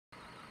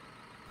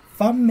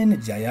Farm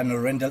manager Yano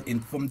Rendell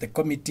informed the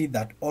committee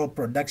that all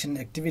production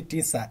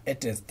activities are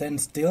at a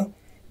standstill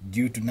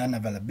due to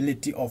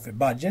non-availability of a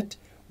budget,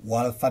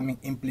 while farming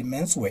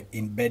implements were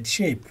in bad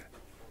shape.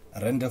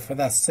 Rendell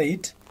further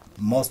said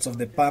most of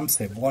the pumps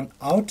have worn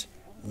out,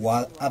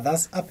 while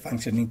others are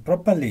functioning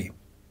properly.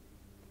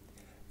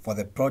 For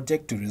the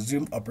project to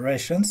resume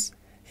operations,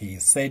 he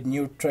said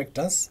new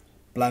tractors,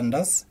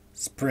 planters,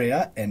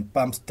 sprayer and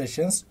pump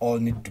stations all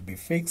need to be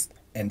fixed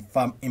and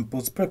farm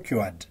inputs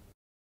procured.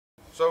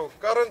 So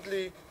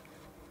currently,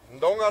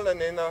 Ndonga,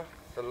 Linena,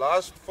 the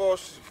last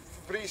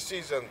three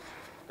seasons,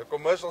 the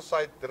commercial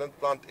side didn't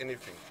plant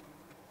anything.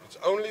 It's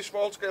only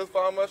small-scale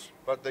farmers,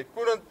 but they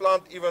couldn't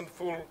plant even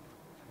full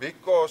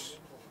because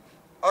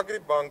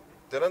Agribank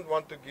didn't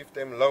want to give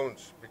them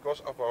loans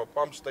because of our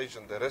pump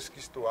station. The risk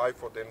is too high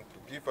for them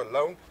to give a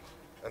loan,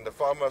 and the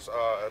farmers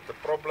are at the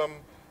problem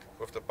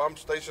with the pump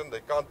station.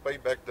 They can't pay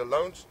back the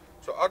loans.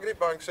 So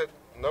Agribank said,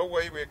 no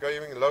way we're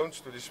giving loans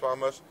to these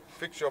farmers,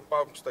 fix your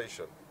pump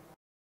station.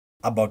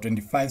 About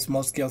 25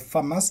 small-scale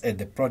farmers at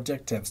the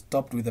project have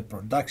stopped with the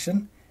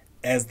production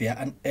as they are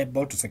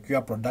unable to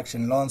secure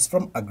production loans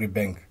from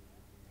Agribank.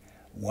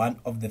 One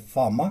of the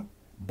farmer,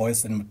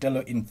 Boyson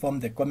Mutelo,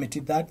 informed the committee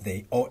that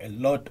they owe a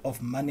lot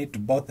of money to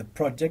both the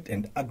project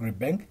and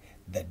Agribank,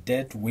 the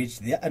debt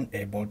which they are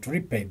unable to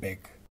repay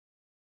back.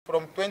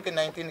 From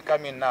 2019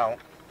 coming now,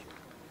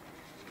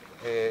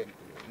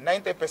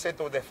 90%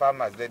 of the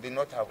farmers, they did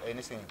not have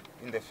anything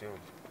in the field,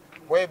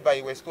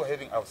 whereby we're still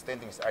having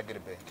outstanding with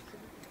Agribank.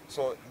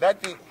 So that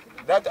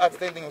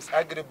outstanding with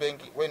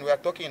Agribank, when we are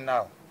talking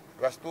now,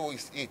 we are still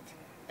with it,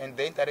 and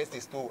the interest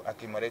is still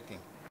accumulating.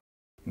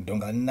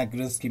 Ndonga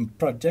Green Scheme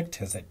project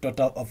has a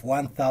total of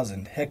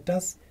 1,000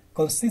 hectares,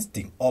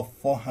 consisting of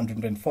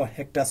 404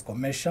 hectares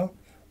commercial,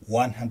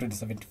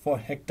 174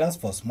 hectares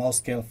for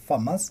small-scale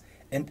farmers,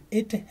 and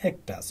 80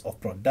 hectares of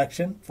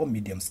production for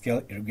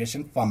medium-scale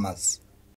irrigation farmers.